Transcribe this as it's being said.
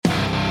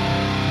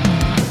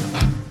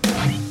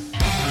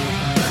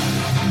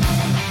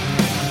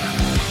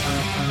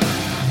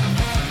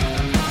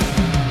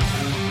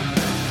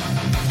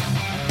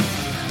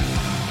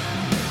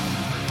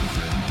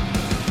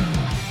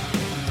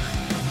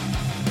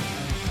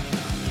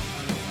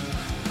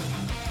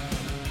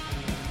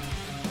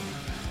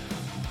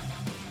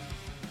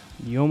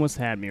You almost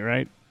had me,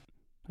 right?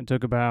 I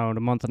took about a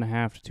month and a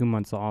half to 2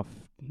 months off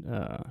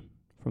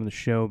from the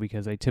show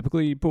because I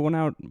typically put one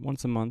out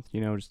once a month,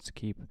 just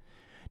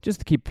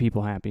to keep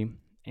people happy.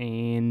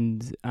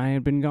 And I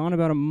had been gone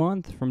about a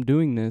month from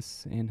doing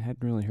this and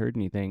hadn't really heard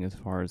anything as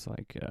far as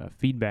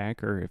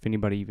feedback or if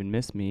anybody even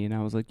missed me. And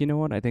I was like, you know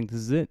what? I think this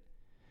is it.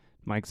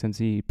 Mike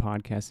Sensi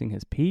podcasting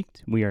has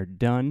peaked. We are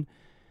done.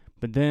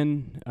 But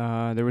then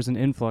there was an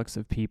influx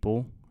of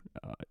people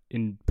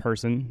in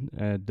person.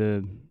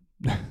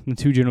 The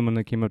two gentlemen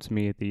that came up to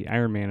me at the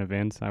Iron Man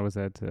events, I was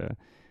at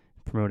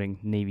promoting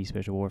Navy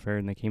Special Warfare,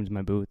 and they came to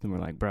my booth and were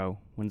like, bro,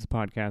 when's the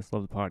podcast?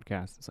 Love the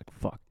podcast. It's like,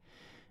 fuck.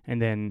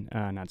 And then,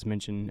 not to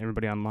mention,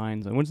 everybody online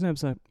is like, when's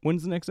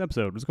the next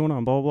episode? What's going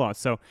on? Blah, blah, blah.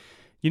 So,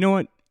 you know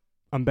what?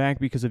 I'm back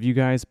because of you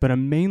guys, but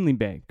I'm mainly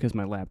back because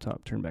my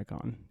laptop turned back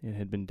on. It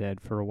had been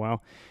dead for a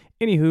while.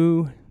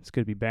 Anywho, it's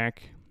good to be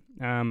back.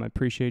 I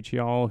appreciate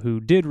y'all who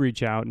did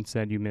reach out and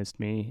said you missed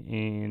me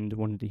and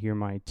wanted to hear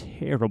my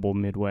terrible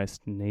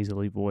Midwest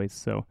nasally voice.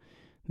 So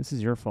this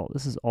is your fault.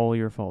 This is all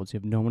your fault. You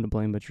have no one to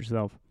blame but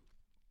yourself.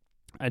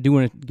 I do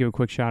want to give a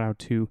quick shout out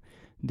to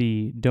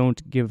the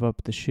Don't Give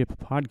Up the Ship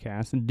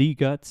podcast,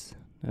 D-Guts,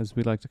 as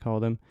we like to call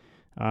them.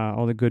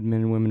 All the good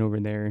men and women over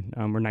there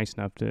were nice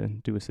enough to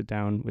do a sit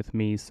down with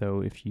me.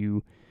 So if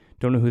you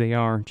don't know who they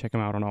are, check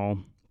them out on all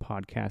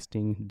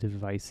podcasting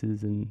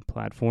devices and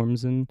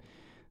platforms and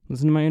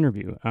listen to my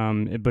interview.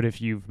 But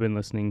if you've been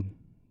listening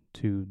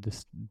to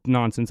this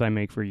nonsense I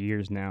make for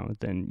years now,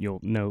 then you'll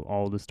know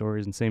all the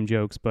stories and same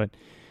jokes. But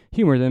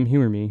humor them,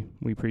 humor me.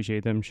 We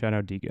appreciate them. Shout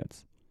out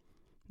D-Guts.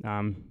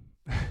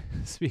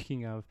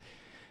 Speaking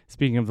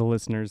of the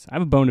listeners, I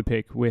have a bone to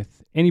pick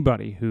with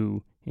anybody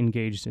who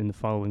engaged in the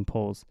following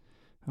polls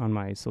on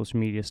my social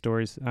media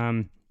stories.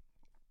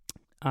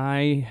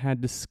 I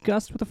had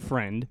discussed with a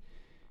friend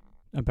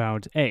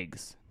about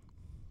eggs.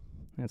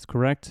 That's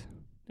correct.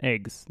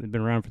 Eggs. They've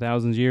been around for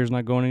thousands of years,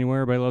 not going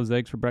anywhere. Everybody loves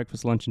eggs for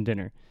breakfast, lunch, and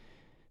dinner.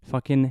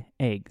 Fucking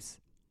eggs.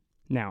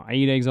 Now, I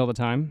eat eggs all the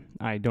time.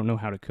 I don't know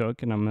how to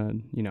cook, and I'm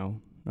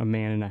a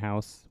man in a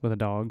house with a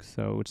dog,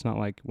 so it's not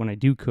like when I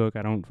do cook,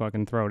 I don't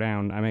fucking throw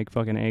down. I make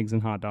fucking eggs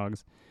and hot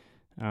dogs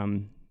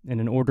in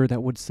an order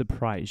that would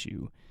surprise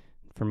you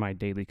for my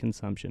daily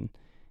consumption.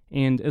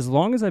 And as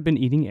long as I've been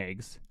eating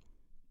eggs,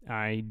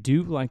 I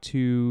do like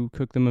to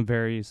cook them in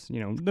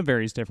the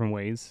various different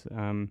ways.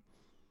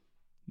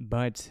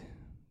 But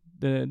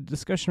the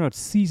discussion about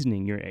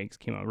seasoning your eggs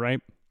came up, right?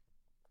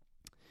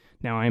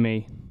 Now, I'm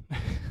a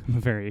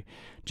very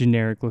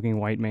generic-looking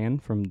white man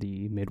from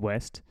the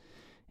Midwest,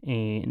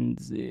 and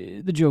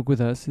the joke with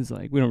us is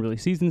like we don't really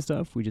season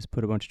stuff. We just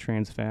put a bunch of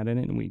trans fat in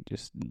it, and we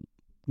just,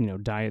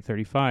 diet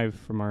 35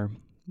 from our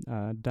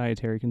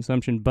dietary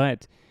consumption.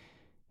 But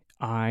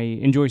I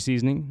enjoy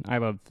seasoning.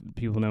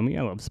 People know me,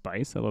 I love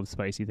spice. I love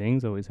spicy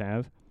things, always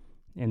have.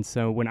 And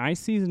so when I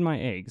season my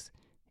eggs,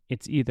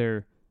 it's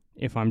either,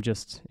 if I'm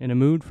just in a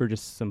mood for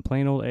just some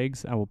plain old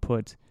eggs, I will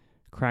put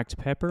cracked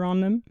pepper on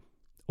them,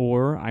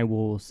 or I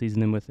will season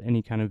them with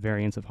any kind of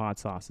variants of hot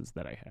sauces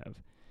that I have.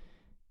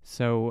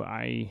 So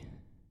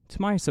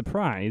to my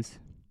surprise,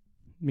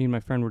 me and my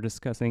friend were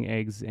discussing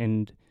eggs,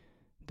 and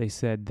they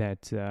said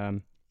that,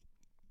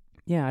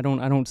 I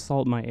don't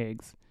salt my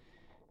eggs,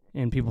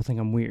 and people think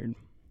I'm weird.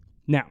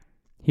 Now,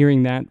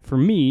 hearing that for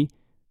me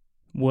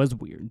was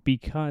weird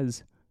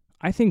because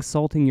I think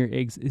salting your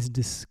eggs is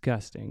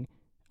disgusting.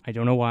 I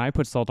don't know why I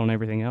put salt on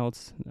everything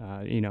else.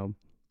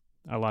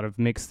 A lot of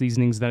mixed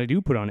seasonings that I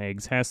do put on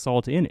eggs has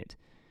salt in it.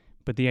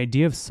 But the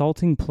idea of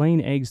salting plain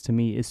eggs to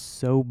me is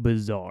so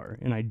bizarre,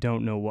 and I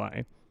don't know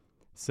why.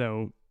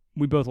 So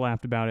we both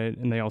laughed about it,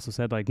 and they also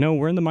said, no,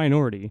 we're in the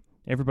minority.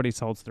 Everybody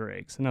salts their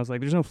eggs. And I was like,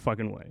 there's no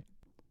fucking way.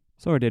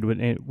 So I did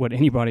what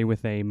anybody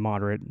with a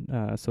moderate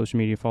social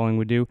media following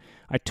would do.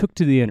 I took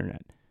to the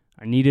internet.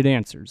 I needed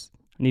answers.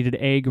 I needed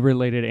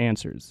egg-related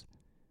answers.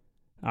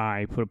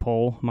 I put a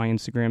poll on my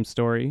Instagram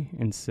story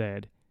and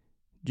said,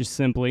 just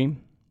simply,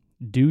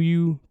 do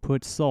you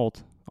put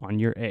salt on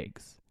your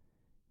eggs?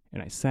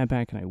 And I sat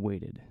back and I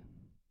waited.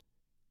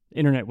 The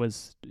internet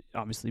was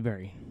obviously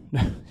very,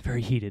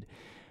 very heated.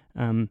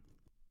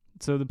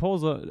 So the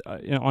polls on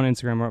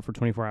Instagram are up for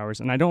 24 hours,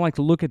 and I don't like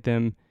to look at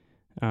them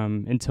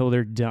until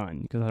they're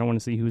done because I don't want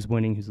to see who's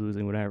winning, who's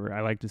losing, whatever.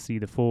 I like to see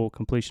the full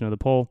completion of the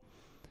poll.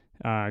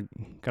 Got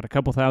a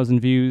couple thousand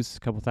views, a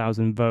couple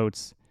thousand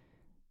votes,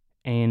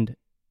 and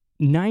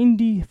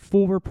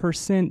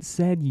 94%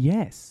 said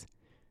yes.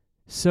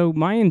 So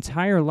my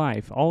entire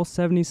life, all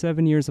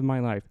 77 years of my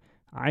life,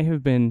 I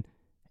have been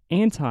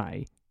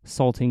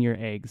anti-salting your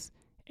eggs.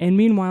 And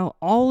meanwhile,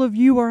 all of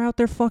you are out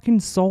there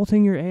fucking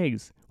salting your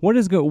eggs. What?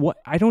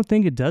 I don't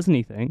think it does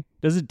anything.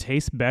 Does it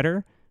taste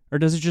better? Or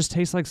does it just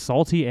taste like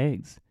salty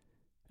eggs?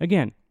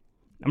 Again,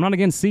 I'm not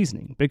against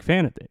seasoning. Big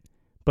fan of it.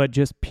 But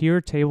just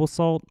pure table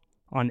salt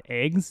on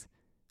eggs?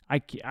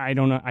 I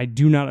don't know. I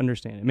do not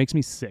understand. It makes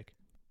me sick.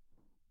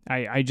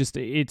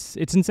 It's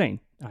insane.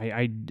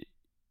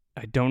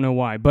 I don't know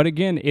why. But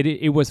again,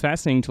 it was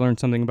fascinating to learn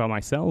something about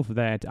myself,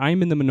 that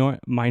I'm in the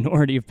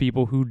minority of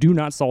people who do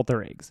not salt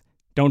their eggs.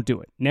 Don't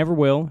do it. Never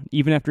will.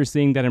 Even after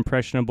seeing that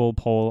impressionable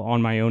poll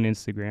on my own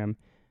Instagram,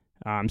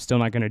 I'm still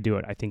not going to do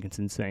it. I think it's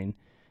insane.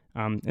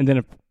 And then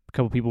a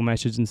couple people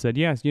messaged and said,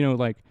 yes,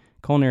 like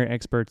culinary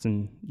experts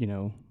and,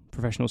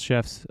 professional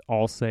chefs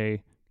all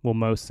say, well,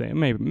 most say,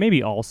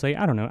 maybe all say,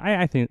 I don't know.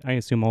 I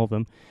assume all of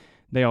them.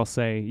 They all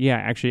say, yeah,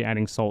 actually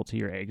adding salt to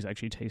your eggs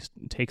actually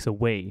takes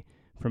away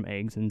from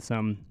eggs in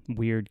some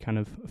weird kind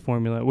of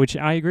formula, which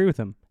I agree with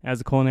them. As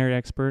a culinary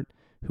expert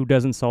who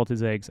doesn't salt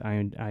his eggs,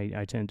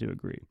 I tend to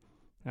agree.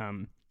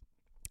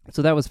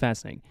 So that was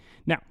fascinating.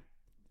 Now,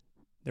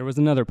 there was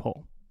another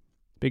poll.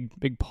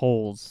 Big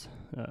polls,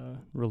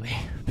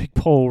 big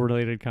poll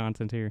related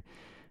content here.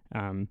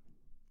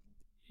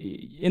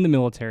 In the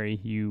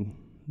military,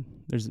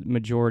 there's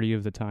majority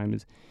of the time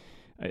is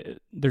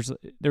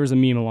there was a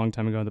meme a long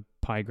time ago, the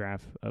pie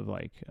graph of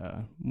like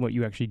what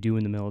you actually do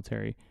in the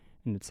military,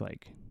 and it's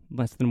like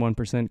less than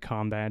 1%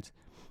 combat,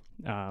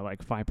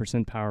 like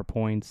 5%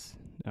 PowerPoints,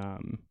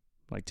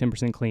 like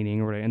 10% cleaning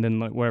or whatever, and then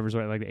like whatever's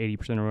like the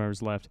 80% or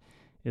whatever's left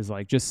is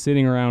like just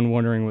sitting around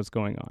wondering what's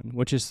going on,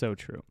 which is so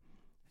true.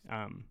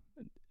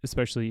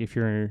 Especially if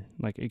you're in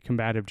like a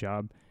combative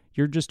job,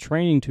 you're just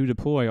training to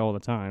deploy all the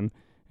time.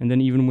 And then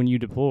even when you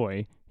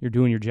deploy, you're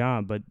doing your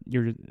job, but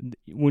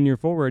when you're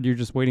forward, you're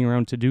just waiting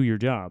around to do your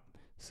job.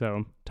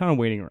 So ton of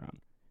waiting around,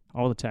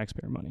 all the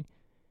taxpayer money.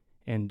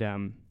 And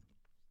where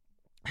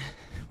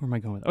am I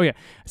going with? Oh yeah,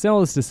 I say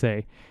all this to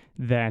say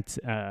that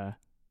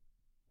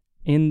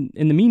in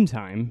the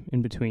meantime,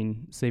 in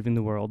between saving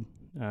the world,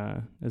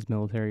 as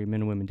military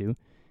men and women do,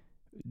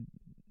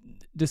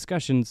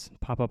 discussions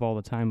pop up all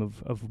the time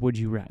of would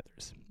you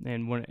rathers,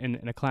 and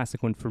a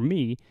classic one for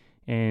me.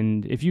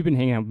 And if you've been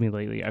hanging out with me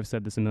lately, I've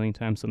said this a million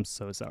times, so I'm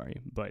so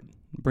sorry. But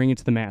bring it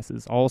to the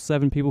masses. All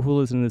 7 people who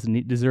listen to this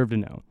deserve to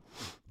know.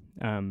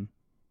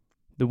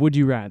 The would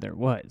you rather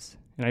was,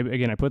 and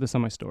I put this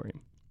on my story.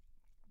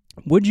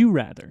 Would you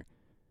rather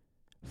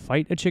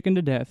fight a chicken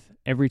to death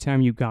every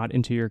time you got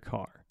into your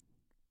car?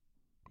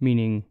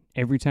 Meaning,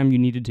 every time you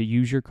needed to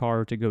use your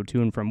car to go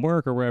to and from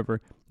work or wherever,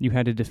 you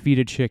had to defeat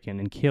a chicken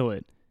and kill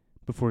it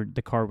before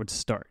the car would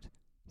start.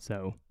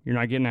 So you're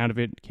not getting out of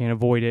it, can't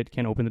avoid it,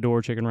 can't open the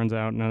door, chicken runs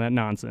out, none of that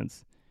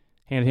nonsense.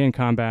 Hand-to-hand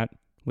combat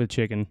with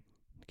chicken,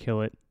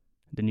 kill it,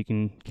 then you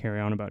can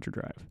carry on about your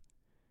drive.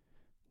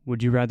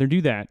 Would you rather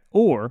do that?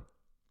 Or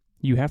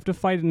you have to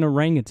fight an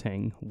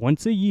orangutan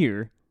once a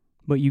year,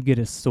 but you get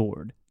a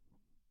sword.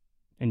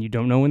 And you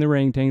don't know when the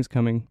orangutan's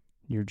coming.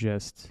 You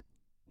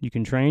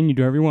can train, you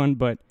do whatever you want,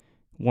 but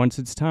once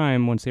it's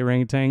time, once the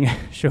orangutan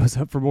shows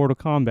up for Mortal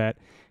Kombat,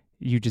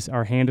 you just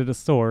are handed a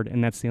sword,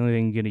 and that's the only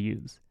thing you're going to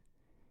use.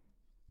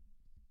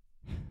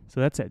 So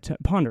that's it.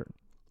 Ponder.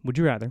 Would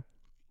you rather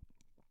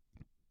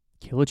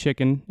kill a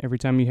chicken every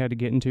time you had to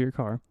get into your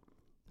car,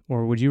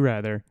 or would you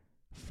rather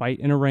fight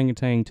an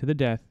orangutan to the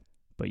death,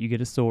 but you get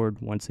a sword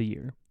once a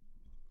year?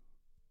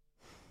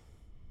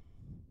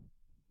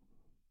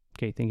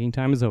 Okay, thinking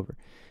time is over.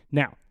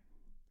 Now,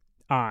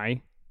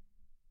 I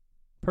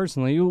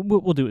personally,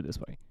 we'll do it this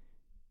way.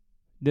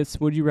 This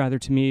would you rather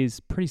to me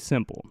is pretty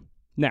simple.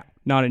 Now,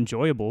 not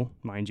enjoyable,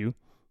 mind you.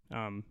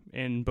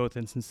 In both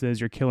instances,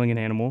 you're killing an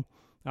animal.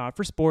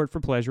 For sport, for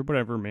pleasure,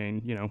 whatever,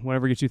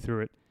 whatever gets you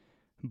through it.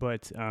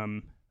 But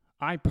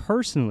I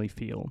personally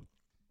feel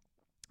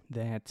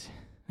that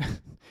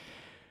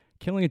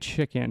killing a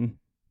chicken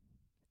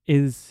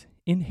is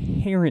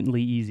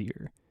inherently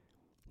easier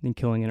than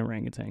killing an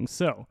orangutan.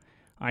 So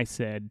I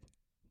said,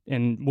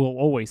 and will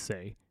always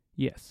say,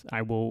 yes,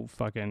 I'll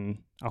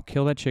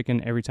kill that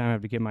chicken every time I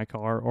have to get in my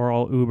car, or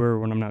I'll Uber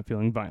when I'm not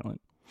feeling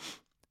violent.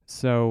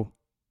 So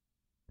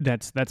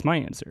that's my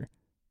answer.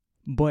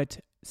 But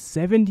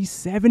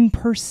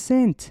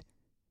 77%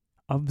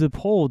 of the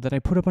poll that I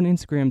put up on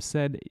Instagram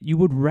said you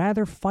would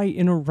rather fight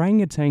an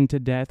orangutan to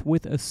death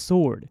with a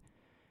sword.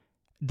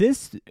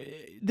 This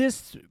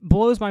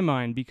blows my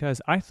mind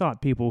because I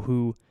thought people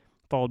who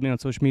followed me on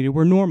social media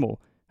were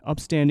normal,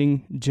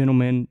 upstanding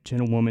gentlemen,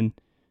 gentlewomen,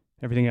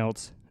 everything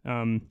else.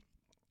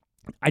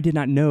 I did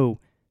not know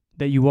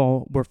that you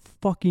all were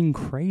fucking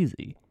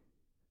crazy.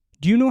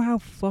 Do you know how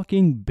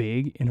fucking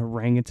big an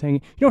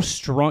orangutan,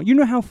 strong,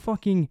 how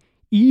fucking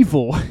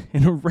evil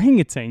an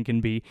orangutan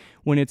can be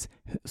when its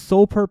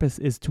sole purpose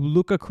is to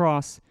look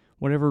across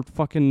whatever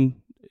fucking,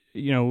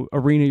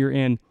 arena you're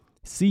in,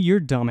 see your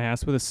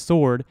dumbass with a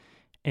sword,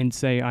 and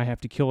say, I have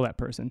to kill that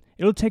person.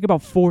 It'll take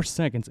about 4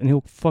 seconds, and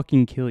he'll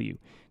fucking kill you.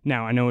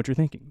 Now, I know what you're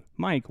thinking.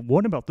 Mike,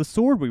 what about the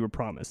sword we were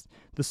promised?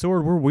 The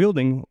sword we're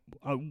wielding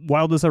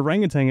while this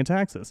orangutan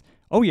attacks us.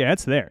 Oh yeah,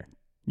 it's there.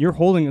 You're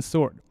holding a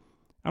sword.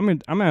 I'm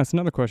gonna ask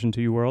another question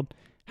to you, world.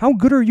 How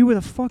good are you with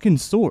a fucking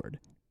sword?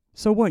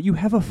 So what? You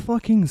have a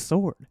fucking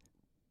sword.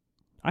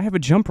 I have a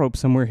jump rope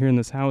somewhere here in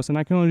this house, and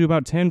I can only do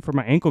about 10 before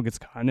my ankle gets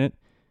caught in it.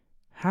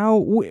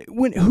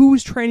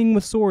 Who's training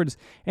with swords?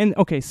 And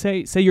okay,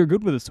 say you're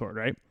good with a sword,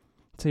 right?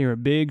 Say you're a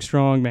big,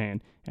 strong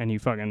man, and you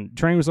fucking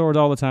train with swords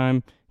all the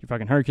time. You're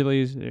fucking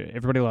Hercules.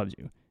 Everybody loves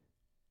you.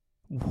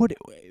 What?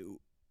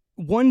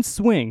 One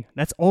swing.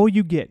 That's all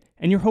you get,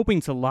 and you're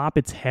hoping to lop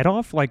its head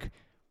off? Like,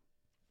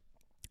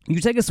 You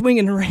take a swing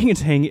at an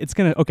orangutan, it's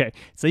going to, okay,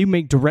 so you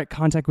make direct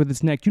contact with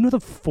its neck. Do you know the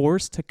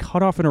force to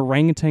cut off an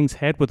orangutan's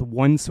head with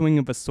one swing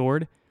of a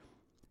sword?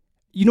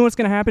 You know what's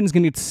going to happen? It's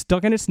going to get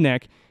stuck in its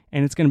neck,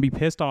 and it's going to be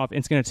pissed off, and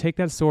it's going to take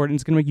that sword, and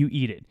it's going to make you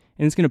eat it.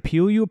 And it's going to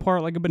peel you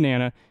apart like a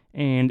banana,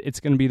 and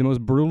it's going to be the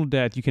most brutal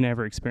death you can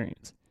ever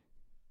experience.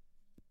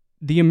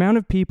 The amount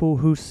of people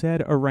who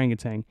said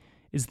orangutan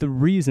is the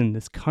reason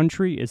this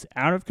country is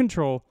out of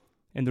control,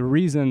 and the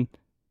reason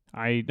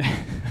I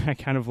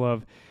kind of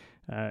love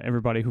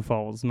everybody who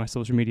follows my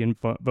social media and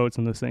votes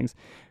on those things.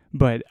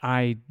 But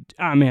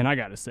man, I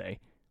gotta say,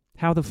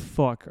 how the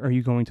fuck are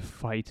you going to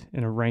fight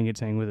an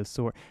orangutan with a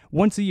sword?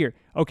 Once a year.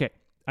 Okay,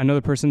 another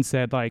person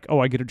said like, oh,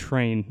 I get to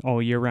train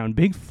all year round.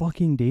 Big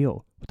fucking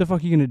deal. What the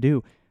fuck are you gonna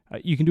do?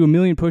 You can do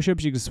 1,000,000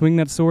 push-ups, you can swing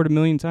that sword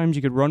 1,000,000 times,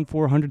 you could run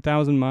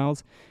 400,000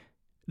 miles.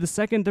 The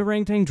second the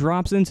orangutan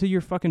drops into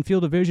your fucking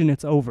field of vision,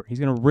 it's over. He's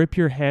gonna rip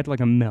your head like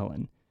a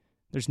melon.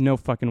 There's no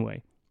fucking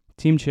way.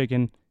 Team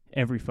chicken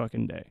every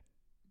fucking day.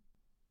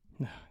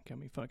 Got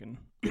me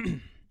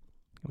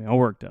all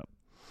worked up.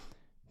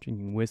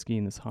 Drinking whiskey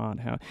in this hot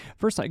house.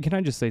 First, can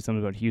I just say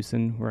something about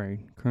Houston, where I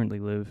currently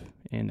live,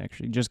 and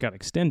actually just got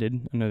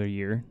extended another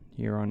year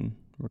here on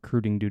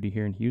recruiting duty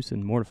here in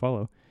Houston. More to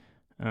follow.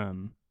 What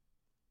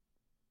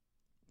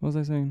was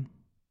I saying?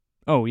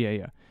 Oh,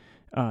 yeah.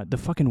 The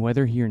fucking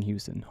weather here in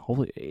Houston.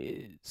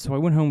 So I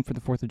went home for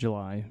the 4th of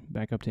July,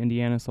 back up to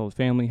Indiana, saw the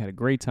family, had a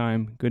great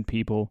time, good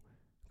people,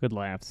 good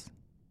laughs.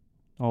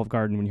 Olive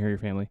Garden when you hear your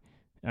family.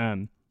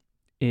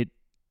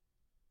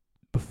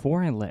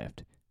 Before I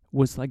left,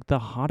 was like the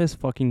hottest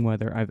fucking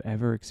weather I've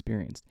ever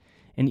experienced.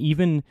 And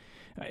even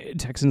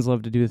Texans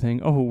love to do the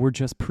thing, oh, we're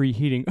just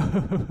preheating.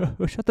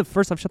 Shut the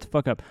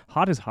fuck up.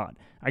 Hot is hot.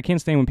 I can't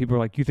stand when people are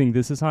like, you think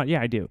this is hot?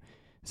 Yeah, I do.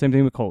 Same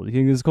thing with cold. You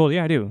think this is cold?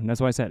 Yeah, I do. And that's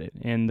why I said it.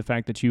 And the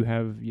fact that you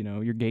have,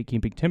 your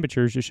gatekeeping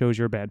temperatures just shows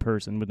you're a bad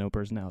person with no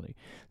personality.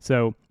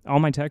 So all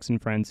my Texan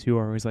friends who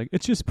are always like,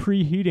 it's just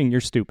preheating,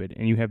 you're stupid.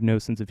 And you have no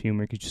sense of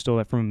humor because you stole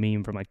that from a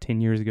meme from like 10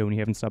 years ago and you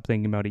haven't stopped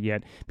thinking about it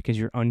yet because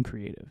you're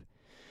uncreative.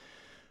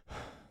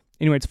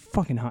 Anyway, it's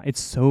fucking hot. It's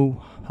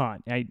so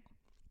hot.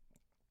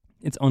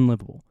 It's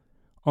unlivable.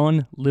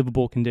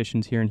 Unlivable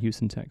conditions here in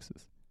Houston,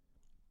 Texas.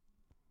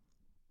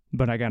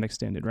 But I got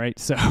extended, right?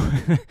 So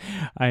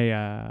I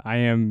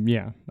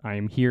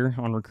am here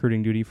on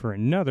recruiting duty for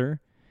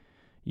another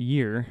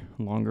year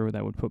longer.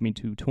 That would put me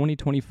to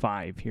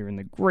 2025 here in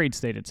the great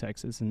state of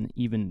Texas, and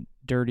even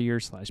dirtier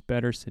 /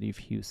 better city of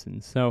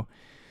Houston. So,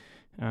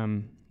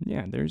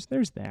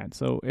 there's that.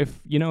 So if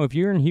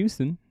you're in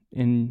Houston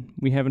and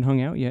we haven't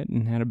hung out yet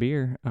and had a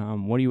beer,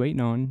 what are you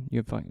waiting on?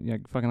 You have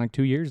fucking like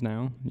 2 years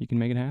now. You can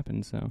make it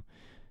happen. So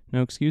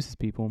no excuses,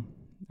 people.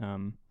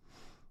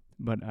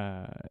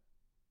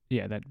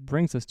 Yeah, that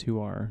brings us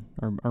to our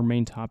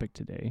main topic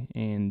today,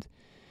 and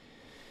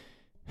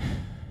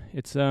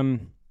it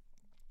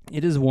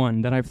is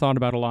one that I've thought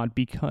about a lot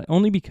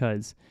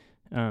because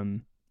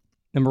number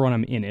one,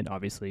 I'm in it,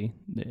 obviously.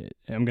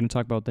 I'm going to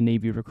talk about the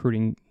Navy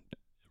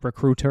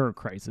recruiter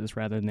crisis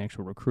rather than the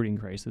actual recruiting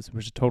crisis,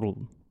 which is a total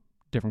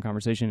different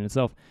conversation in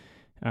itself.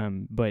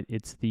 But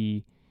it's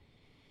the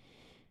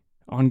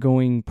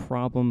ongoing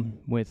problem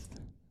with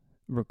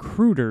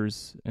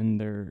recruiters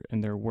and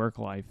their work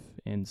life,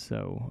 and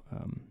so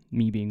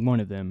me being one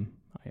of them,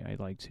 I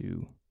like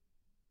to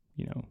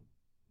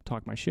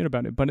talk my shit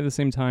about it, but at the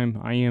same time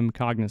I am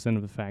cognizant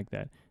of the fact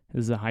that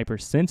this is a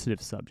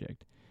hypersensitive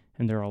subject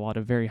and there are a lot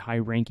of very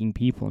high-ranking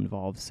people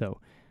involved,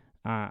 so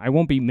I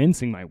won't be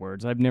mincing my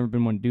words. I've never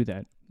been one to do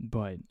that,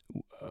 but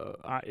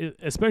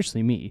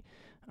especially me,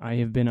 I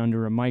have been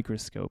under a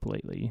microscope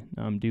lately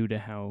due to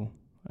how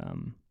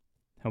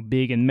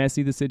big and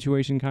messy the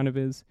situation kind of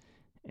is.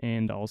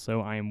 And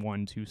also, I am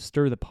one to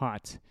stir the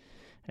pot,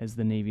 as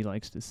the Navy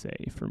likes to say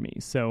for me.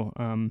 So,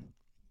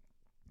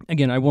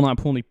 again, I will not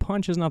pull any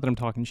punches, not that I'm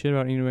talking shit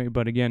about it anyway,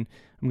 but again,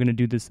 I'm going to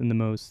do this in the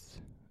most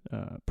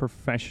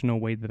professional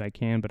way that I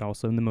can, but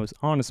also in the most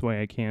honest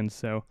way I can.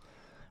 So,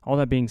 all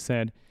that being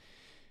said,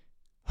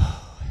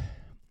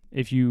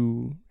 if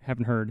you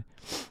haven't heard,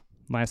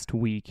 last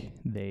week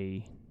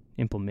they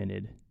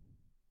implemented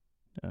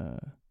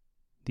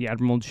the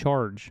Admiral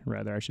Charge,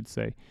 rather, I should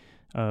say,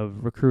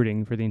 of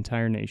recruiting for the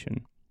entire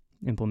nation,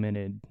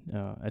 implemented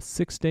a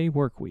 6-day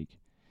work week.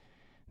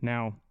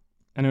 Now,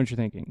 I know what you're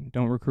thinking.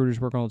 Don't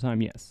recruiters work all the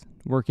time? Yes.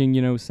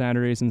 Working,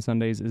 Saturdays and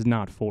Sundays is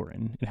not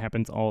foreign. It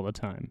happens all the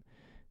time.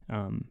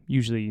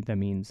 Usually that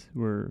means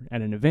we're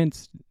at an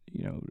event,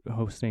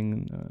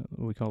 hosting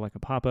what we call like a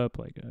pop-up,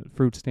 like a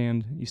fruit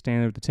stand. You stand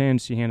there with the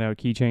tents, you hand out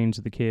keychains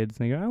to the kids,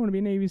 and they go, I want to be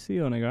a Navy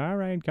SEAL. And I go, all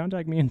right,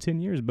 contact me in 10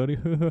 years, buddy.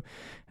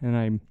 And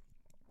I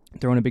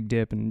throw in a big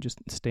dip and just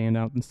stand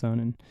out in the sun.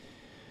 And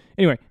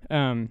anyway,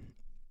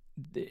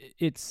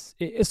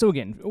 so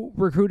again,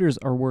 recruiters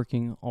are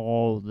working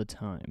all the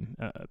time.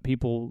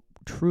 People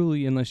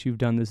truly, unless you've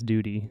done this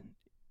duty,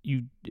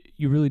 you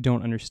really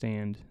don't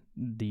understand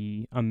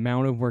the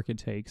amount of work it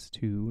takes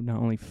to not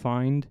only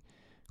find,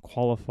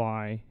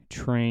 qualify,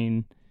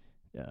 train,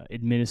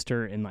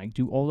 administer, and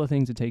do all the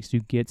things it takes to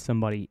get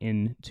somebody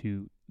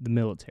into the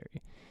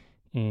military.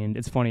 And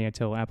it's funny, I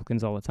tell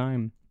applicants all the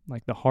time,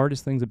 like the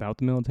hardest things about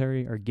the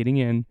military are getting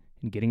in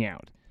and getting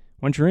out.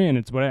 Once you're in,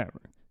 it's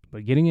whatever.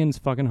 But getting in is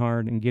fucking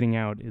hard, and getting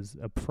out is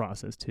a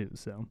process too.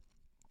 So,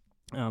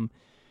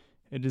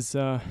 it is.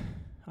 I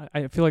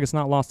feel like it's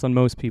not lost on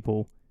most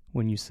people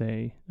when you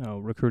say, "Oh,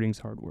 recruiting's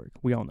hard work."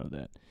 We all know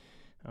that.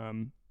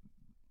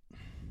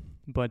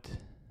 But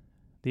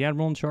the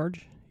admiral in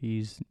charge,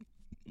 he's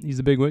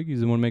the bigwig. He's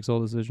the one who makes all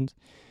the decisions.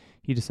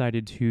 He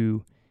decided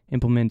to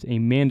implement a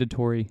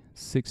mandatory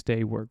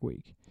 6-day work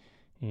week.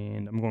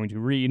 And I'm going to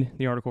read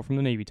the article from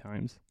the Navy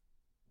Times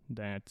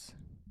that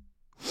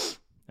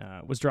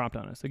was dropped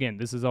on us. Again,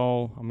 this is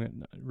all, I'm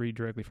going to read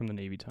directly from the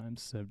Navy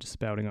Times, so just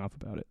spouting off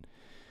about it.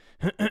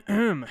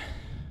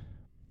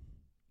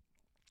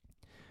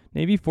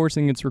 Navy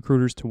forcing its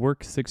recruiters to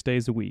work 6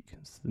 days a week.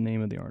 That's the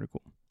name of the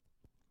article.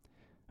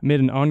 Amid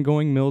an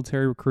ongoing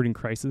military recruiting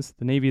crisis,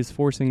 the Navy is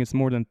forcing its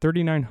more than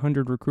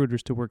 3,900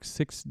 recruiters to work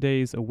 6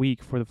 days a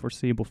week for the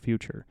foreseeable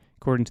future,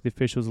 according to the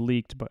officials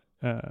leaked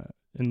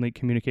in leaked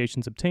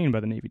communications obtained by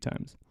the Navy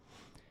Times.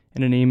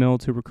 In an email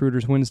to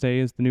recruiters Wednesday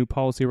as the new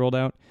policy rolled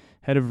out,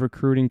 head of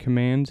recruiting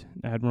command,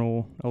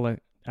 Admiral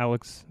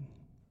Alexis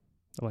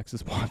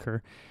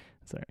Walker,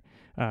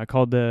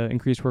 called the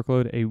increased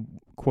workload a,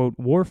 quote,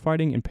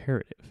 war-fighting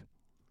imperative.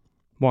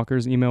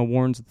 Walker's email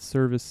warns that the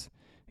service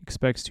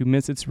expects to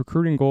miss its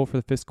recruiting goal for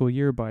the fiscal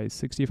year by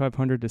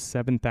 6,500 to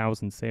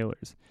 7,000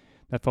 sailors.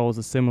 That follows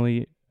a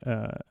similarly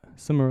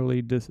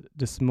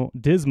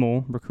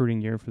dismal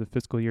recruiting year for the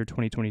fiscal year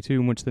 2022,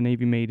 in which the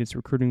Navy made its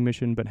recruiting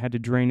mission but had to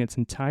drain its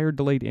entire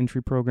delayed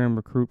entry program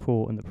recruit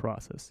pool in the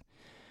process.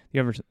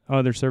 The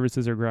other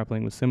services are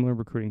grappling with similar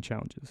recruiting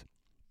challenges.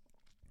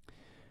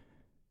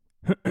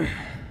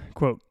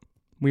 Quote,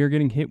 "We are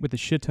getting hit with a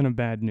shit ton of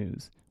bad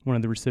news," one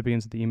of the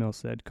recipients of the email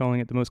said, calling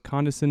it the most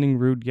condescending,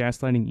 rude,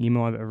 gaslighting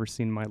email I've ever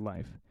seen in my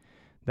life.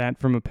 That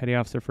from a petty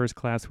officer first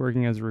class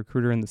working as a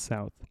recruiter in the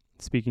South,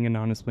 speaking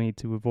anonymously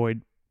to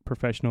avoid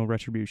professional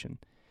retribution.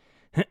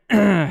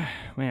 Man,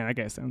 that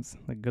guy sounds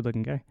like a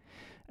good-looking guy.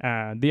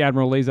 The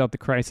admiral lays out the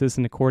crisis,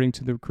 and according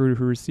to the recruiter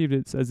who received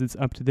it, says it's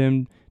up to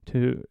them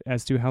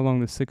as to how long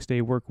the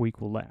 6-day work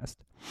week will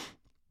last.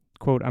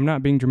 Quote, "I'm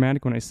not being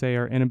dramatic when I say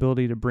our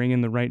inability to bring in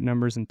the right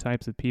numbers and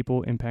types of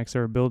people impacts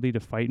our ability to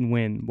fight and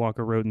win,"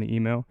 Walker wrote in the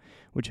email,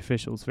 which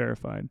officials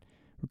verified.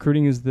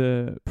 "Recruiting is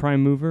the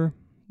prime mover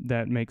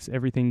that makes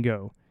everything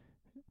go.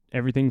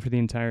 Everything for the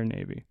entire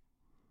Navy."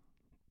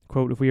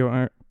 Quote, "If we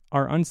are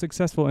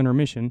unsuccessful in our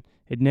mission,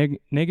 it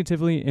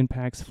negatively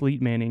impacts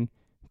fleet manning,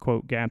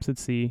 quote, gaps at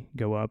sea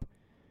go up,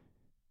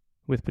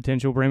 with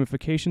potential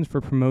ramifications for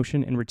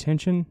promotion and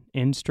retention,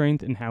 end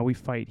strength, and how we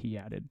fight," he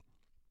added.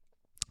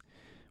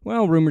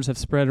 Well, rumors have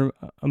spread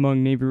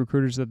among Navy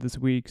recruiters that this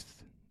week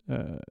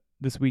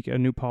a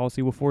new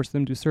policy will force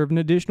them to serve an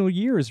additional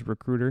year as a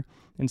recruiter,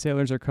 and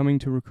sailors are coming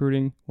to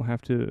recruiting will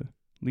have to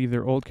leave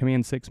their old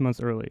command 6 months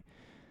early.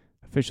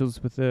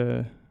 Officials with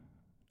the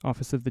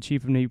Office of the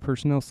Chief of Navy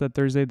Personnel said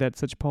Thursday that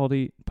such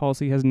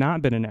policy has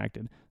not been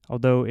enacted,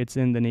 although it's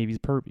in the Navy's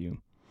purview.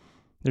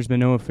 There's been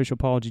no official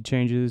policy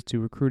changes to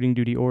recruiting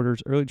duty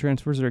orders, early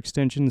transfers, or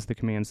extensions, the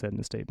command said in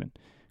a statement.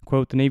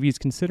 Quote, "The Navy is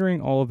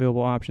considering all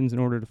available options in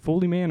order to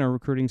fully man our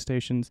recruiting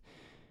stations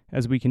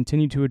as we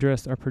continue to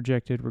address our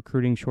projected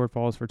recruiting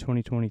shortfalls for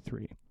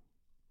 2023.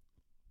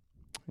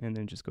 And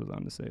then it just goes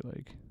on to say,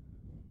 like,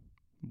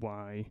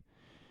 why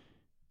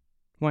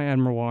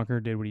Admiral Walker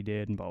did what he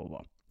did and blah, blah,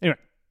 blah. Anyway,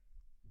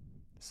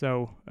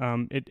 so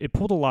it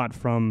pulled a lot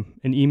from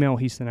an email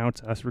he sent out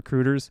to us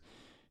recruiters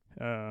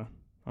on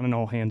an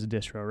all-hands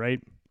distro,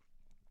 right?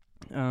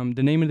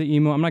 The name of the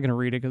email, I'm not going to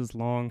read it because it's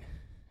long,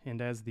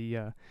 and as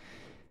the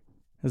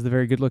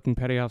very good-looking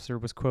petty officer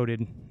was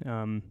quoted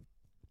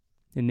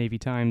in Navy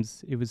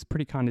Times, it was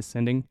pretty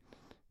condescending.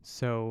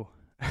 So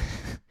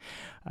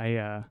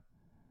the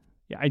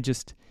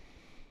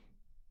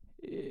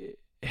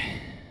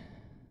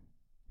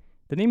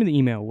name of the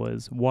email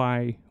was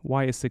why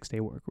a 6-day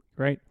work week,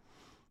 right?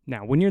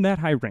 Now, when you're that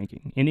high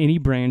ranking in any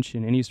branch,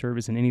 in any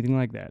service, in anything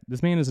like that,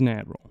 this man is an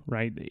admiral,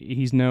 right?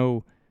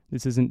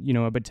 This isn't,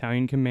 a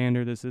battalion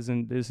commander. This is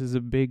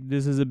a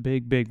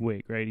big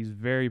wig, right? He's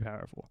very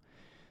powerful.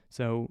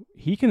 So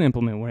he can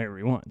implement whatever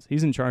he wants.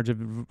 He's in charge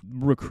of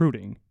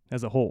recruiting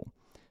as a whole.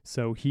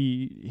 So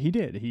he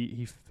did.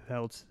 He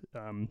felt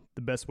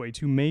the best way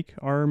to make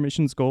our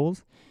mission's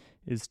goals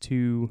is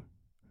to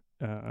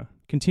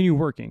continue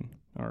working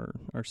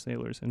our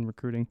sailors in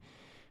recruiting.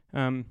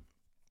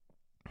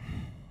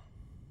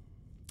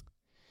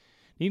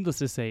 Needless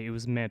to say, it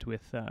was met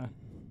with a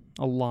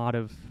lot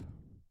of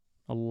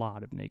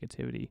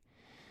negativity.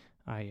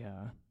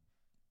 I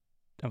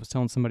was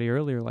telling somebody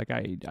earlier, like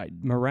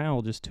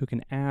morale just took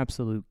an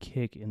absolute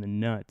kick in the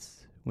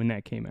nuts when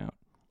that came out,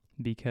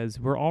 because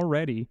we're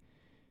already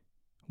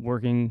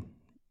working,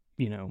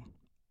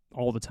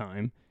 all the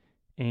time,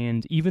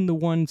 and even the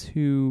ones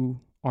who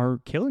are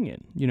killing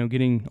it,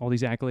 getting all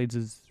these accolades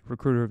as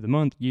Recruiter of the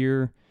Month,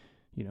 year,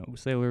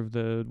 Sailor of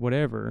the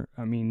whatever.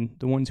 I mean,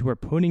 the ones who are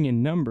putting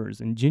in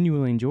numbers and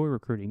genuinely enjoy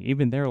recruiting,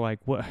 even they're like,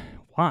 what?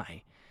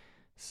 Why?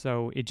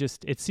 So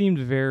it seemed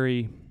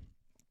very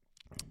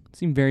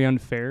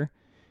unfair.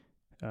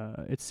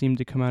 It seemed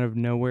to come out of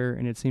nowhere,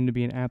 and it seemed to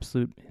be an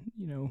absolute,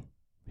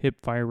 hip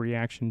fire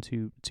reaction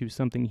to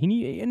something he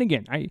need. And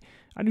again, I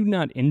do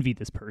not envy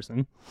this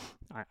person.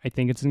 I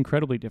think it's an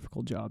incredibly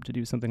difficult job to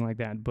do something like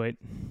that, but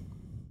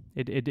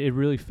it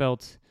really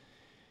felt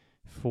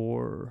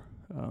for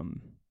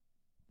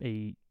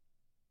a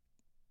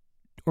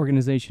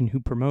organization who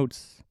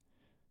promotes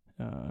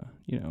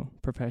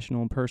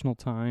professional and personal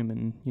time,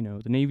 and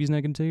the Navy's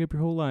not going to take up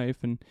your whole life,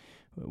 and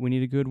we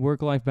need a good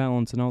work-life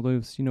balance, and all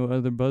those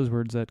other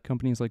buzzwords that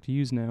companies like to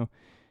use now.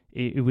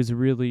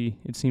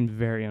 It seemed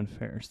very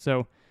unfair.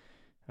 So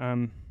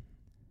I'm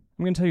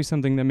going to tell you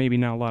something that maybe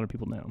not a lot of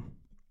people know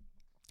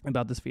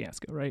about this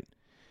fiasco, right?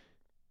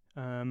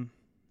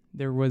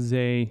 There was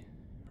a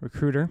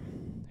recruiter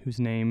whose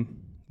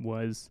name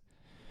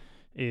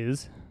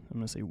is, I'm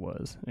going to say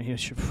was,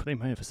 they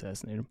might have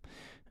assassinated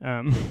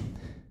him.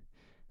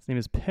 His name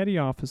is Petty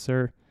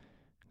Officer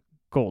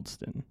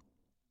Goldston.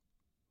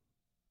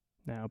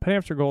 Now, Petty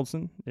Officer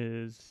Goldston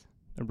is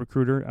a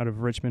recruiter out of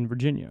Richmond,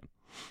 Virginia.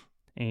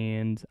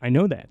 And I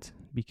know that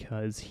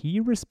because he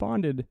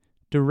responded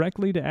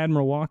directly to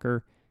Admiral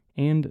Walker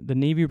and the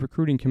Navy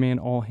Recruiting Command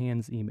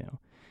all-hands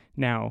email.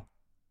 Now,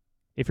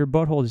 if your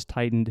butthole is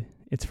tightened,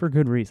 it's for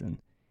good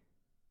reason.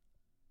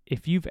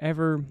 If you've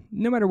ever,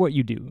 no matter what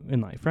you do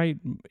in life, right?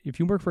 If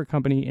you work for a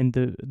company and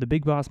the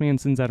big boss man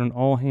sends out an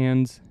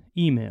all-hands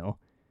email,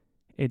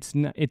 it's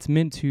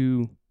meant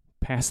to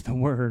pass the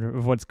word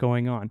of what's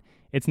going on.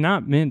 It's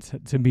not meant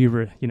to be,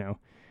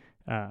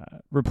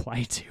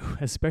 replied to,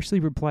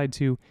 especially replied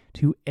to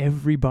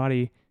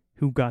everybody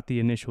who got the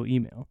initial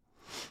email.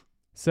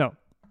 So,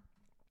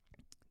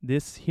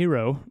 this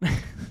hero,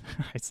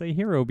 I say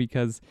hero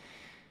because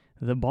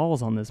the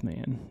balls on this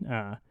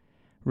man,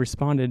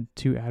 responded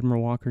to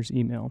Admiral Walker's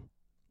email,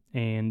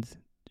 and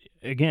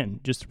again,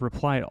 just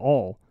replied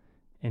all.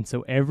 And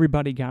so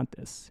everybody got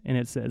this, and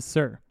it says,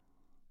 "Sir,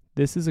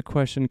 this is a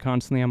question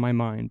constantly on my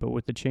mind, but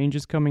with the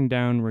changes coming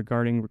down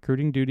regarding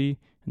recruiting duty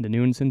and the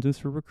new incentives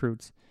for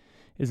recruits,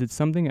 it's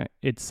something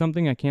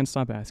I can't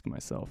stop asking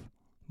myself.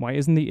 Why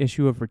isn't the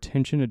issue of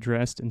retention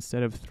addressed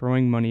instead of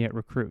throwing money at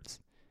recruits?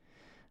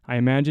 I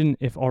imagine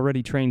if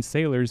already trained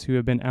sailors who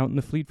have been out in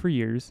the fleet for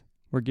years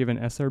were given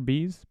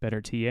SRBs,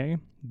 better TA,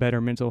 better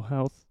mental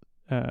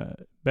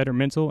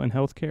and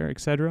health care,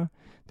 etc.,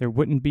 there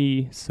wouldn't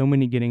be so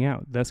many getting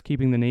out, thus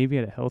keeping the Navy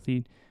at a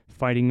healthy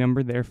fighting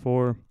number.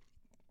 Therefore,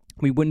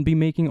 we wouldn't be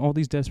making all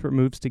these desperate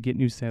moves to get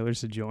new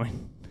sailors to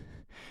join.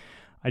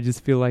 I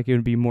just feel like it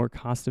would be more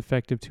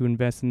cost-effective to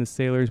invest in the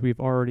sailors we've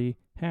already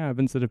have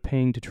instead of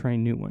paying to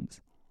train new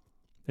ones.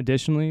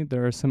 Additionally,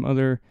 there are some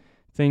other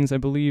things I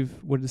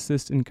believe would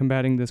assist in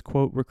combating this,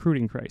 quote,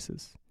 recruiting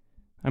crisis.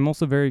 I'm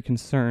also very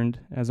concerned,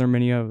 as are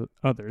many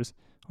others,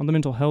 on the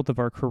mental health of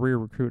our career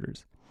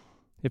recruiters.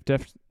 If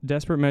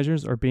desperate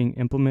measures are being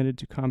implemented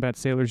to combat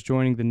sailors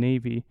joining the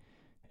Navy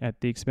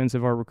at the expense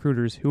of our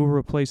recruiters, who will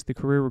replace the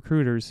career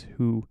recruiters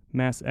who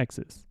mass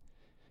exodus?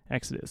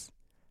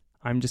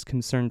 I'm just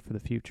concerned for the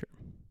future."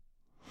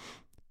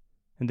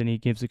 And then he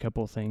gives a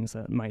couple of things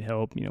that might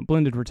help,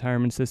 blended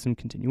retirement system,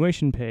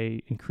 continuation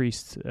pay,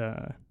 increased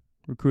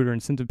recruiter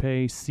incentive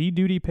pay, sea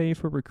duty pay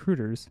for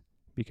recruiters,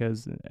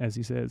 because, as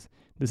he says,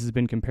 this has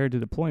been compared to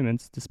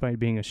deployments despite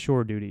being a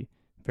shore duty,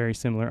 very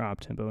similar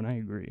op-tempo, and I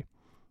agree.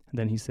 And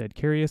then he said,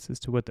 "Curious as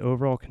to what the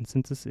overall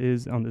consensus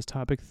is on this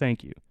topic.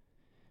 Thank you.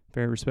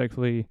 Very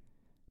respectfully,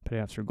 Petty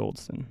Officer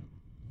Goldston."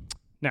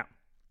 Now,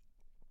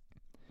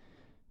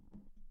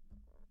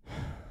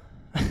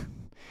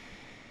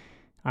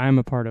 I am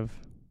a part of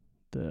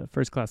the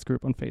First Class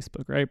group on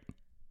Facebook, right?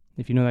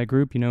 If you know that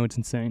group, you know it's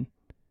insane.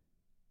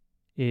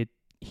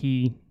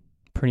 He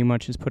pretty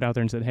much just put out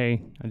there and said,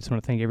 "Hey, I just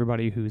want to thank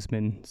everybody who's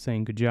been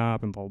saying good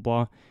job and blah,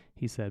 blah, blah."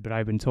 He said, "But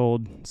I've been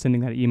told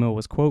sending that email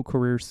was, quote,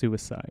 career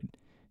suicide."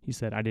 He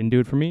said, "I didn't do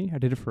it for me, I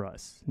did it for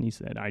us." And he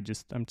said,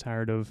 I'm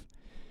tired of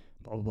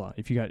blah, blah, blah.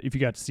 If you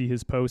got to see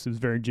his post, it was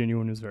very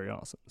genuine, it was very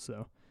awesome.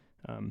 So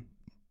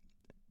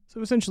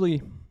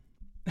essentially,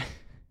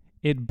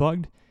 it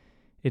bugged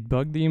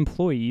the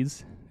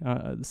employees,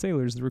 the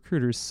sailors, the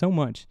recruiters, so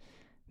much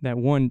that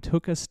one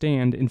took a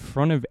stand in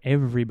front of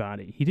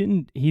everybody. He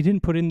didn't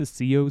put in the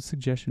CO's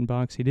suggestion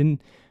box. He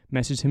didn't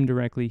message him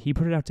directly. He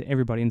put it out to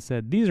everybody and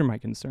said, "These are my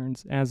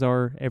concerns," as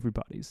are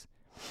everybody's.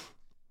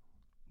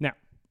 Now,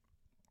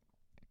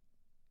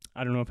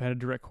 I don't know if it had a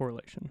direct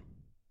correlation.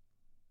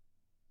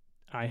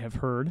 I have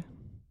heard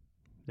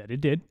that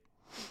it did,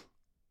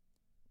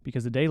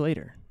 because a day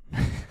later,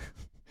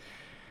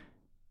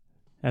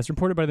 as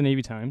reported by the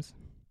Navy Times,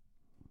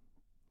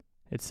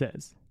 it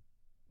says,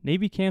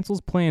 "Navy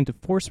cancels plan to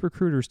force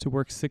recruiters to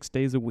work 6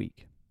 days a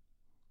week."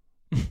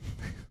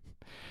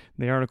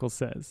 The article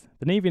says,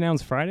 "The Navy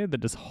announced Friday that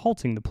it is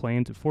halting the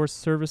plan to force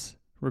service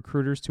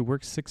recruiters to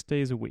work 6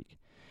 days a week.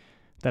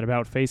 That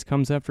about-face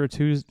comes a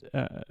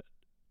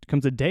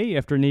day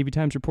after Navy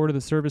Times reported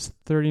the service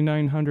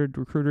 3,900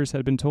 recruiters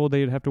had been told they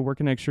would have to work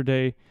an extra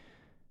day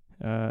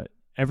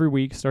every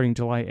week starting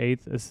July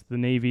 8th as the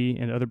Navy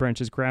and other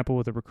branches grapple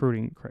with a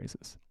recruiting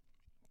crisis.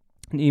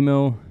 An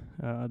email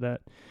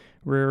that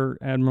Rear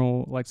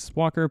Admiral Alexis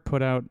Walker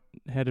put out,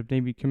 head of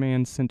Navy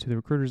Command, sent to the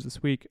recruiters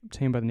this week,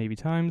 obtained by the Navy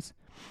Times.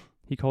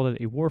 He called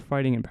it a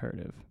war-fighting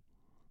imperative.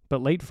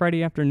 But late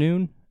Friday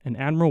afternoon, an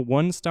admiral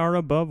 1 star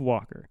above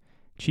Walker,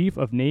 Chief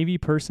of Navy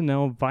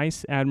Personnel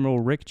Vice Admiral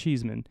Rick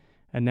Cheeseman,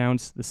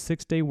 announced the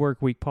 6-day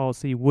work week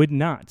policy would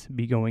not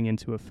be going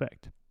into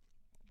effect.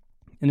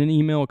 In an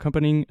email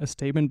accompanying a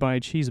statement by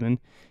Cheeseman,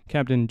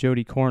 Captain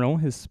Jody Cornell,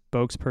 his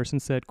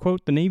spokesperson, said,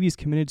 quote, "The Navy is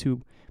committed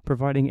to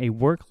providing a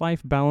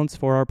work-life balance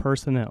for our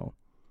personnel."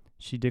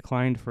 She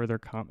declined further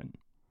comment.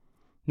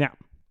 Now,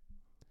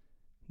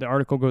 the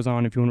article goes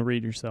on if you want to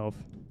read yourself.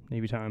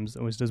 Navy Times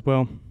always does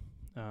well.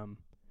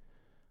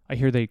 I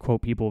hear they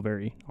quote people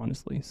very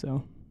honestly.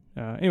 So,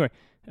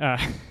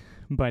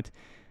 but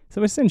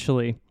so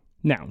essentially,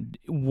 now,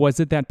 was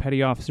it that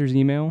petty officer's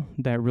email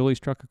that really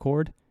struck a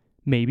chord?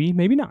 Maybe,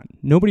 maybe not.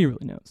 Nobody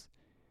really knows.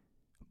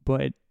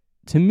 But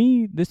to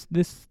me, this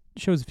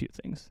shows a few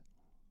things.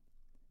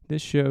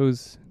 This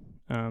shows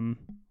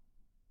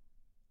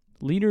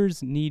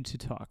leaders need to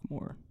talk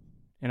more.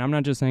 And I'm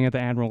not just saying at the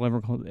admiral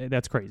level.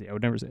 That's crazy. I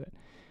would never say that.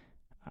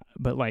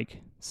 But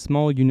like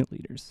small unit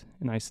leaders,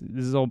 and this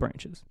is all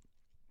branches.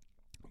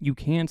 You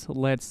can't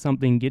let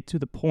something get to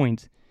the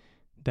point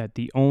that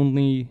the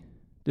only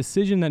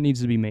decision that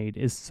needs to be made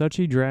is such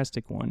a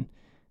drastic one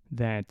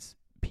that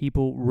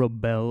people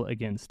rebel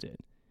against it.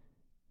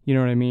 You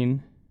know what I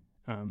mean?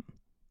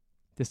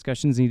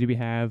 Discussions need to be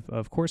have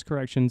of course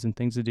corrections and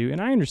things to do.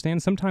 And I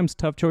understand sometimes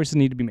tough choices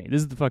need to be made.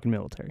 This is the fucking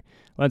military.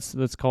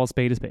 Let's call a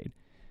spade a spade.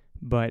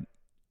 But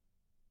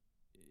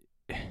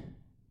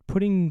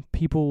putting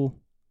people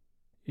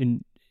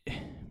in,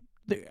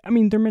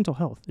 their mental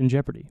health in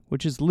jeopardy,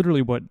 which is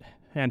literally what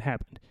had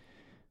happened.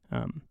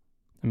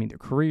 Their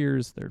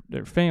careers,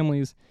 their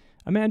families.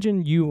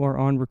 Imagine you are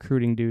on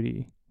recruiting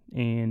duty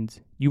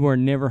and you are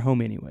never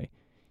home anyway.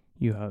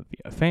 You have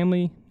a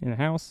family in a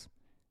house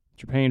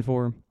that you're paying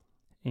for,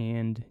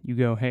 and you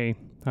go, hey,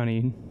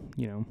 honey,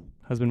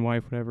 husband,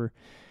 wife, whatever,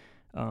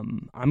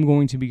 I'm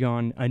going to be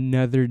gone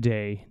another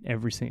day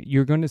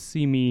you're going to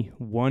see me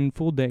one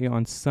full day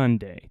on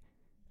Sunday,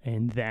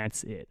 and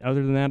that's it.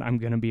 Other than that, I'm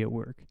going to be at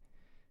work.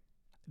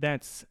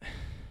 That's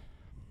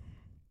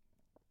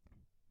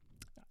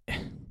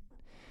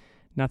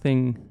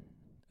nothing,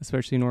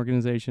 especially an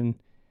organization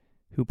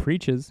who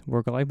preaches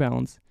work-life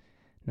balance.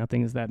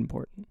 Nothing is that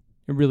important.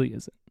 It really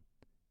isn't.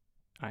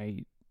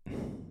 I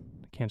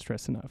can't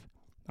stress enough.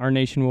 Our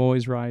nation will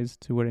always rise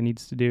to what it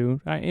needs to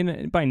do.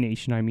 And by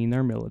nation, I mean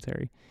our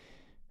military.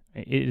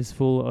 It is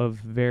full of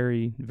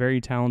very, very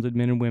talented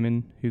men and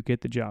women who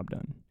get the job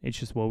done. It's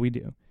just what we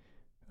do.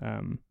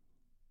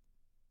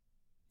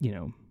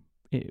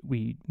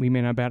 We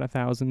may not bat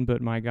 1,000,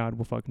 but my God,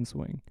 we'll fucking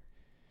swing.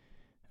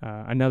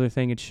 Another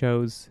thing it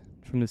shows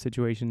from the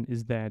situation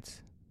is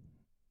that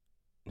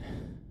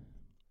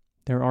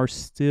there are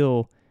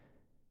still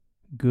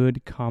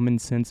good common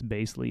sense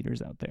based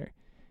leaders out there.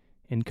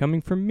 And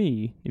coming from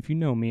me, if you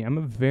know me, I'm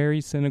a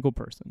very cynical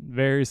person,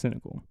 very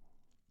cynical.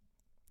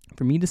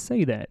 For me to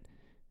say that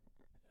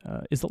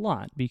is a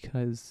lot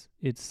because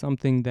it's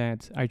something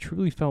that I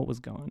truly felt was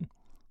gone.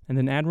 And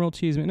then Admiral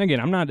Cheeseman, and again,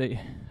 a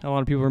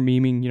lot of people are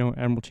memeing,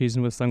 Admiral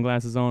Cheeseman with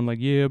sunglasses on, like,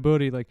 yeah,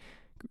 buddy, like,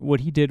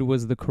 what he did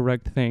was the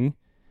correct thing.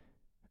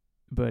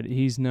 But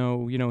he's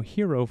no,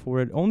 hero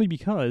for it only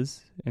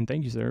because, and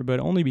thank you, sir, but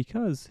only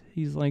because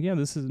he's like, yeah,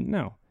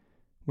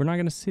 we're not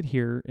going to sit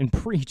here and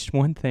preach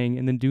one thing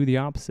and then do the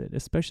opposite,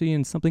 especially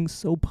in something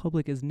so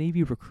public as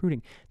Navy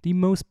recruiting. The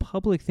most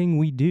public thing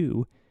we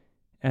do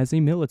as a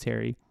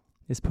military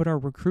is put our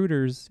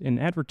recruiters in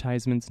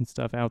advertisements and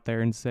stuff out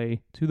there and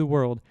say to the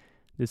world,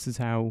 this is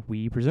how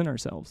we present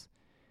ourselves.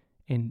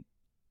 And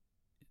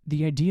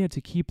the idea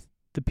to keep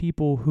the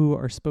people who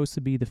are supposed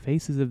to be the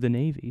faces of the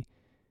Navy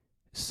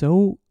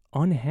so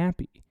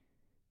unhappy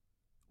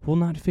will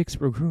not fix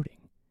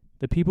recruiting.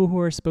 The people who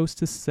are supposed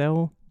to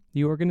sell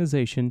the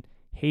organization,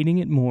 hating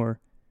it more,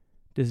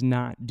 does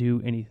not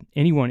do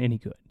anyone any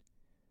good.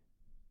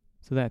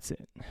 So that's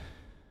it.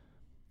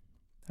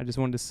 I just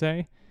wanted to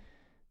say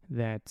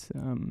that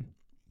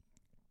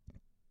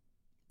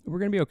we're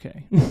going to be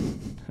okay.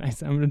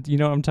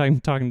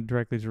 I'm talking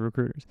directly to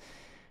recruiters.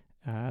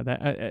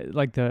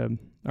 Like the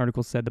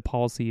article said, the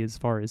policy as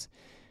far as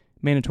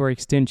mandatory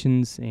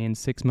extensions and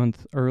 6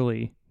 months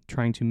early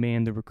trying to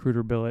man the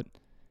recruiter billet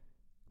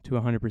to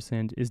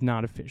 100% is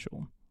not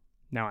official.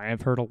 Now, I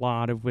have heard a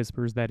lot of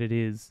whispers that it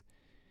is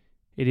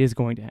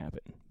going to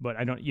happen, but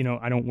I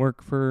don't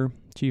work for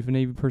Chief of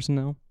Navy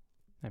Personnel.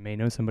 I may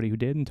know somebody who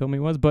did and told me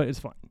it was, but it's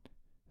fine.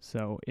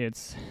 So we're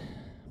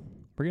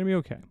going to be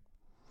okay.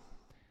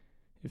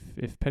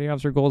 If Petty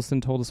Officer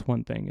Goldston told us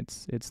one thing,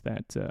 it's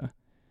that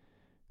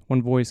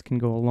one voice can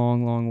go a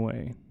long, long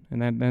way,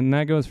 and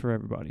that goes for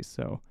everybody.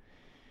 So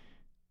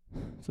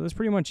that's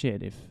pretty much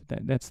it. If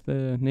that's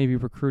the Navy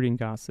recruiting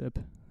gossip.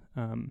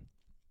 I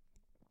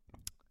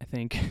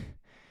think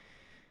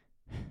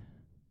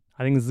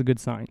this is a good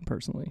sign,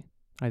 personally.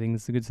 I think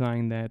this is a good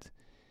sign that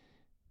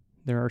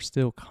there are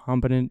still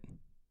competent,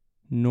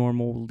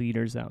 normal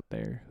leaders out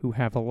there who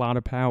have a lot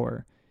of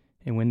power,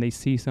 and when they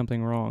see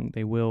something wrong,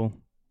 they will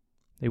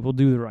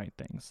do the right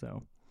thing.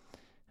 So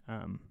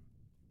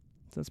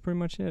that's pretty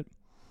much it.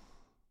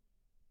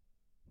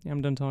 Yeah,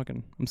 I'm done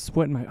talking. I'm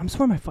sweating my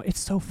it's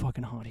so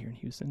fucking hot here in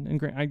Houston. And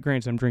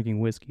granted, I'm drinking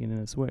whiskey and in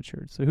a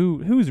sweatshirt. So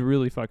who's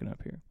really fucking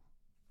up here?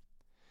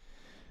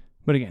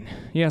 But again,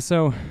 yeah,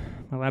 so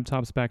my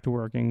laptop's back to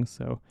working,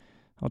 so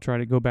I'll try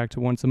to go back to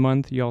once a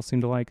month. You all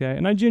seem to like that,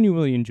 and I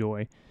genuinely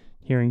enjoy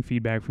hearing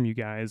feedback from you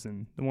guys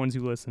and the ones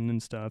who listen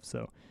and stuff.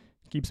 So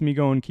it keeps me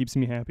going, keeps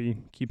me happy,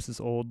 keeps this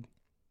old,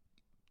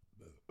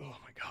 oh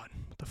my God,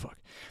 what the fuck?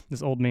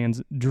 This old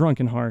man's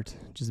drunken heart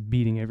just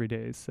beating every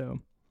day. So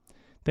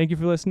thank you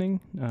for listening.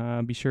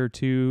 Be sure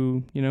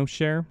to,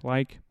 share,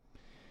 like,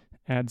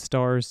 add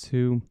stars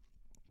to,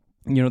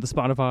 the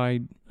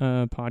Spotify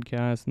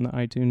podcast and the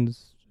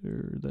iTunes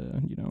or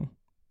the,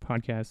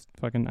 podcast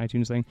fucking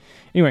iTunes thing.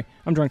 Anyway,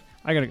 I'm drunk.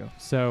 I gotta go.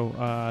 So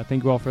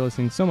thank you all for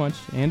listening so much.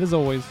 And as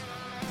always,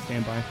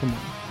 stand by for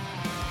more.